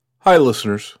Hi,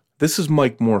 listeners. This is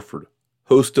Mike Morford,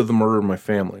 host of The Murder in My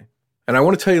Family, and I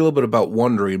want to tell you a little bit about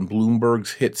Wondery and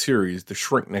Bloomberg's hit series, The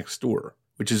Shrink Next Door,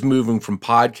 which is moving from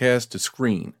podcast to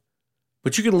screen.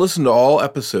 But you can listen to all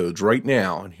episodes right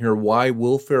now and hear why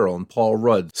Will Ferrell and Paul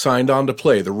Rudd signed on to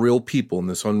play the real people in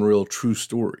this unreal true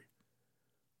story.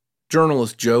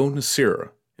 Journalist Joe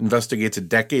Nacira investigates a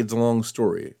decades-long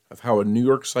story of how a New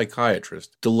York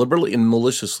psychiatrist deliberately and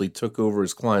maliciously took over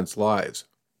his clients' lives.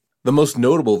 The most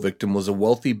notable victim was a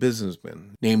wealthy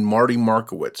businessman named Marty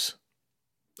Markowitz.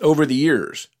 Over the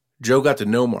years, Joe got to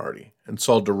know Marty and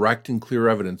saw direct and clear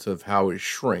evidence of how his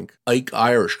shrink, Ike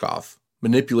Irishkoff,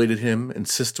 manipulated him and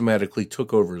systematically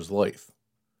took over his life.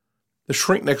 The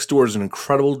Shrink Next Door is an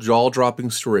incredible,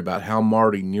 jaw-dropping story about how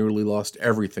Marty nearly lost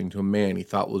everything to a man he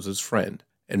thought was his friend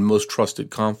and most trusted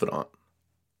confidant.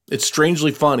 It's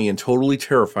strangely funny and totally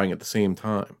terrifying at the same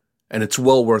time, and it's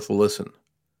well worth a listen.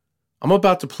 I'm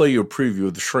about to play you a preview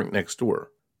of The Shrink Next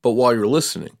Door, but while you're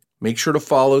listening, make sure to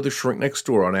follow The Shrink Next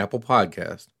Door on Apple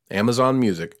Podcasts, Amazon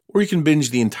Music, or you can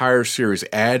binge the entire series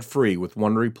ad-free with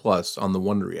Wondery Plus on the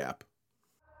Wondery app.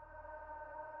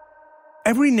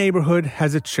 Every neighborhood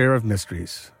has its share of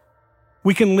mysteries.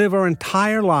 We can live our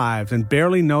entire lives and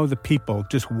barely know the people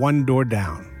just one door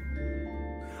down.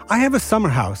 I have a summer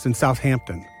house in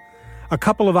Southampton, a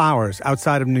couple of hours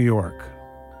outside of New York.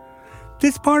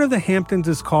 This part of the Hamptons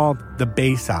is called the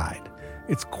Bayside.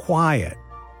 It's quiet,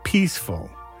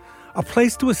 peaceful, a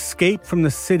place to escape from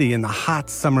the city in the hot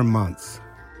summer months.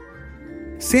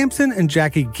 Samson and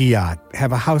Jackie Giat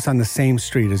have a house on the same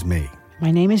street as me. My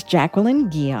name is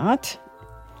Jacqueline Giat,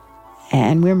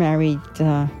 and we're married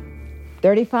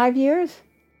 35 years.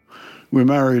 We're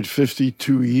married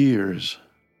 52 years.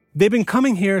 They've been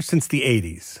coming here since the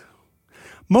 80s.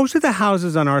 Most of the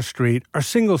houses on our street are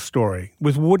single-story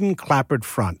with wooden clapboard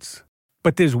fronts.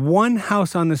 But there's one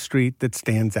house on the street that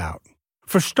stands out.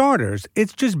 For starters,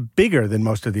 it's just bigger than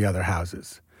most of the other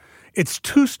houses. It's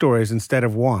 2 stories instead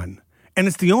of 1, and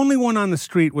it's the only one on the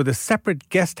street with a separate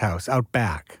guest house out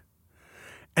back.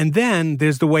 And then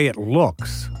there's the way it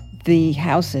looks. The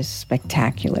house is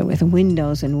spectacular with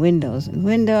windows and windows and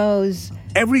windows.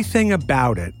 Everything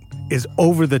about it is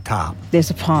over the top.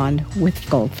 There's a pond with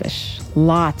goldfish,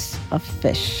 lots of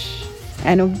fish,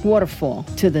 and a waterfall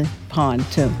to the pond,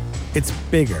 too. It's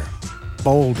bigger,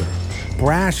 bolder,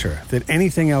 brasher than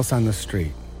anything else on the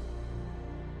street.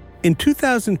 In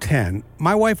 2010,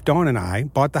 my wife Dawn and I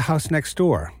bought the house next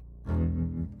door.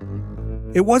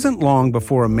 It wasn't long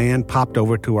before a man popped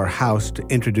over to our house to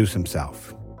introduce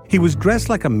himself. He was dressed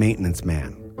like a maintenance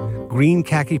man, green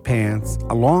khaki pants,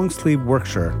 a long-sleeved work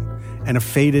shirt, and a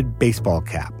faded baseball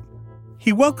cap.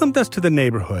 He welcomed us to the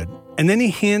neighborhood, and then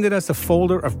he handed us a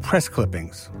folder of press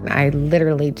clippings. I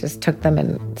literally just took them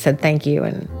and said thank you,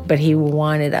 but he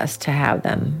wanted us to have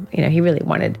them. He really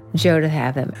wanted Joe to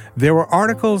have them. There were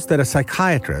articles that a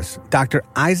psychiatrist, Dr.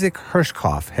 Isaac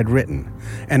Hirschkoff, had written,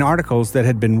 and articles that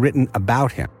had been written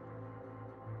about him.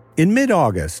 In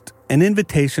mid-August, an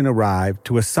invitation arrived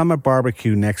to a summer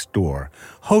barbecue next door,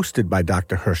 hosted by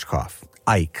Dr. Hirschkoff,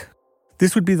 Ike.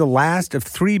 This would be the last of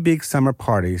 3 big summer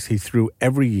parties he threw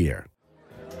every year.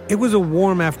 It was a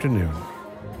warm afternoon.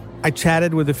 I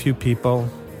chatted with a few people,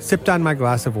 sipped on my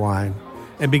glass of wine,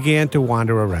 and began to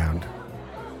wander around.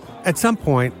 At some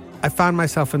point, I found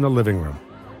myself in the living room.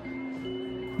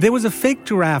 There was a fake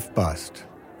giraffe bust,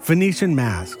 Venetian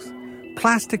masks,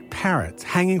 plastic parrots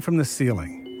hanging from the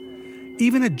ceiling,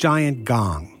 even a giant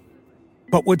gong.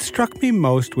 But what struck me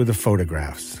most were the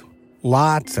photographs.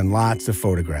 Lots and lots of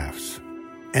photographs.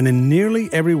 And in nearly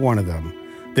every one of them,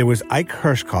 there was Ike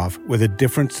Hirschkoff with a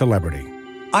different celebrity.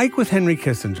 Ike with Henry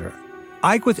Kissinger,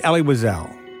 Ike with Elie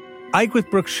Wiesel, Ike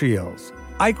with Brooke Shields,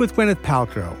 Ike with Gwyneth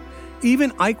Paltrow,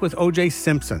 even Ike with O.J.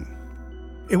 Simpson.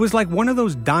 It was like one of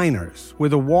those diners where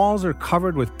the walls are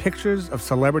covered with pictures of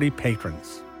celebrity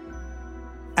patrons.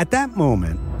 At that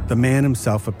moment, the man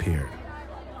himself appeared.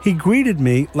 He greeted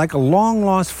me like a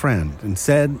long-lost friend and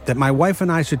said that my wife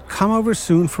and I should come over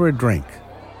soon for a drink.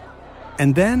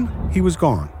 And then he was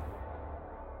gone.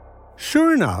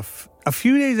 Sure enough, a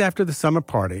few days after the summer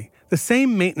party, the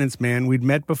same maintenance man we'd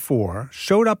met before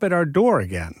showed up at our door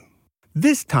again.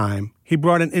 This time, he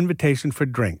brought an invitation for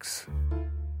drinks.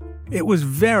 It was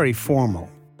very formal,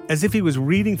 as if he was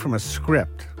reading from a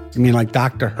script. You mean like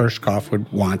Dr.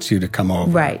 Hirschkoff wants you to come over?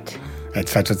 Right. At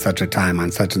such and such a time on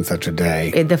such and such a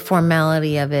day. The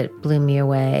formality of it blew me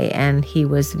away, and he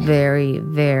was very,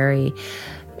 very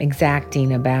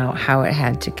exacting about how it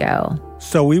had to go.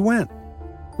 So we went.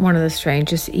 One of the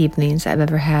strangest evenings I've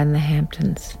ever had in the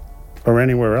Hamptons. Or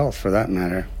anywhere else, for that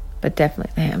matter. But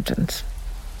definitely the Hamptons.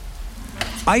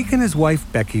 Ike and his wife,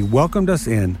 Becky, welcomed us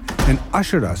in and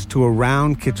ushered us to a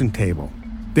round kitchen table.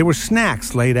 There were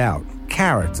snacks laid out,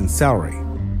 carrots and celery.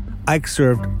 Ike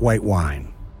served white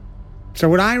wine. So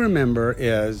what I remember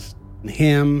is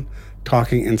him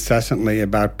talking incessantly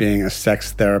about being a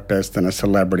sex therapist and a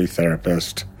celebrity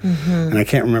therapist. And I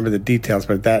can't remember the details,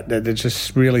 but that it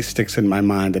just really sticks in my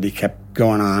mind that he kept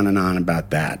going on and on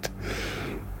about that.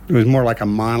 It was more like a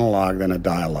monologue than a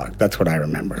dialogue. That's what I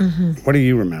remember. What do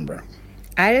you remember?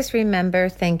 I just remember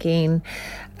thinking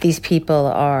these people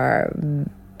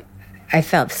I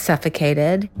felt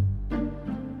suffocated.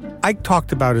 Ike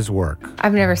talked about his work.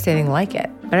 I've never seen anything like it.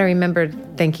 But I remember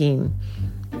thinking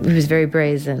he was very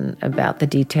brazen about the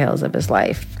details of his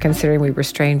life, considering we were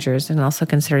strangers and also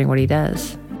considering what he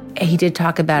does. He did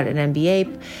talk about an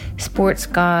NBA sports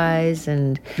guys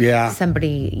and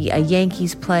somebody, a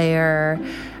Yankees player.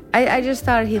 I just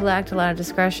thought he lacked a lot of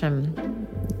discretion,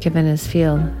 given his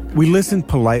field. We listened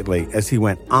politely as he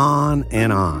went on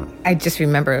and on. I just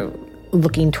remember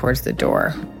looking towards the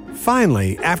door.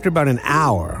 Finally, after about an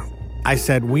hour, I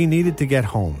said we needed to get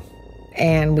home.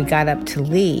 And we got up to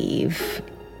leave,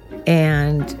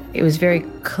 and it was very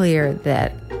clear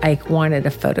that Ike wanted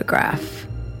a photograph.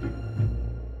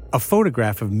 A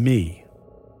photograph of me.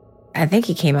 I think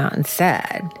he came out and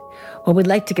said, well, we'd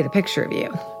like to get a picture of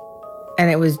you.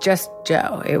 And it was just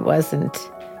Joe. It wasn't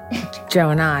Joe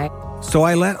and I. So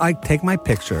I let Ike take my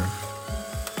picture,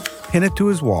 pin it to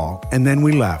his wall, and then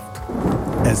we left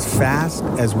as fast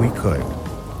as we could.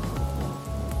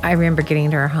 I remember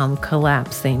getting to our home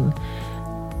collapsing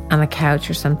on a couch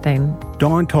or something.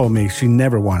 Dawn told me she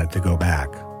never wanted to go back.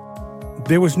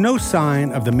 There was no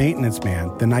sign of the maintenance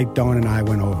man the night Dawn and I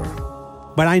went over,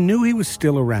 but I knew he was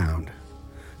still around.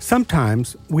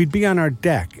 Sometimes we'd be on our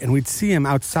deck and we'd see him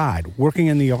outside working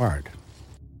in the yard.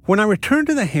 When I returned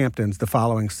to the Hamptons the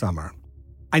following summer,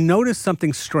 I noticed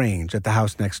something strange at the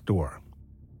house next door.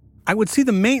 I would see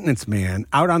the maintenance man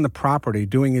out on the property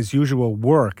doing his usual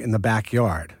work in the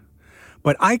backyard,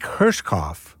 but Ike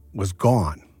Hirschkoff was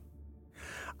gone.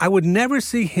 I would never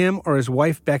see him or his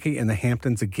wife Becky in the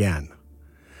Hamptons again.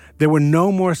 There were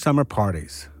no more summer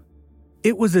parties.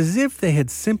 It was as if they had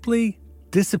simply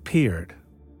disappeared.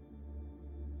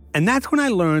 And that's when I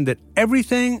learned that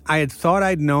everything I had thought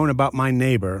I'd known about my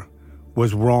neighbor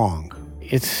was wrong.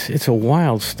 It's a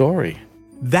wild story.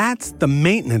 That's the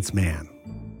maintenance man.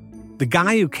 The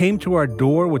guy who came to our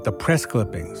door with the press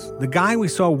clippings. The guy we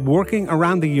saw working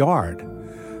around the yard.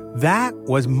 That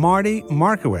was Marty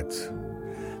Markowitz.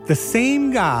 The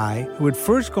same guy who had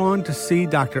first gone to see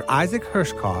Dr. Isaac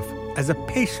Hirschkoff as a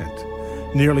patient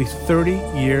nearly 30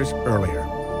 years earlier.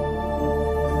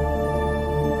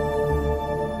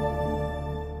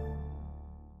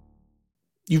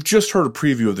 You've just heard a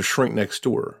preview of The Shrink Next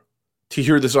Door. To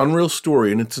hear this unreal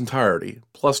story in its entirety,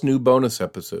 plus new bonus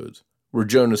episodes, where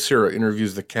Joe Nocera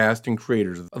interviews the cast and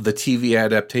creators of the TV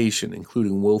adaptation,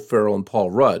 including Will Ferrell and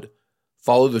Paul Rudd,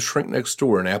 follow The Shrink Next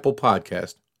Door in Apple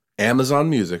Podcast, Amazon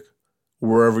Music, or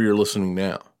wherever you're listening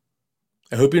now.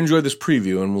 I hope you enjoyed this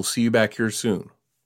preview, and we'll see you back here soon.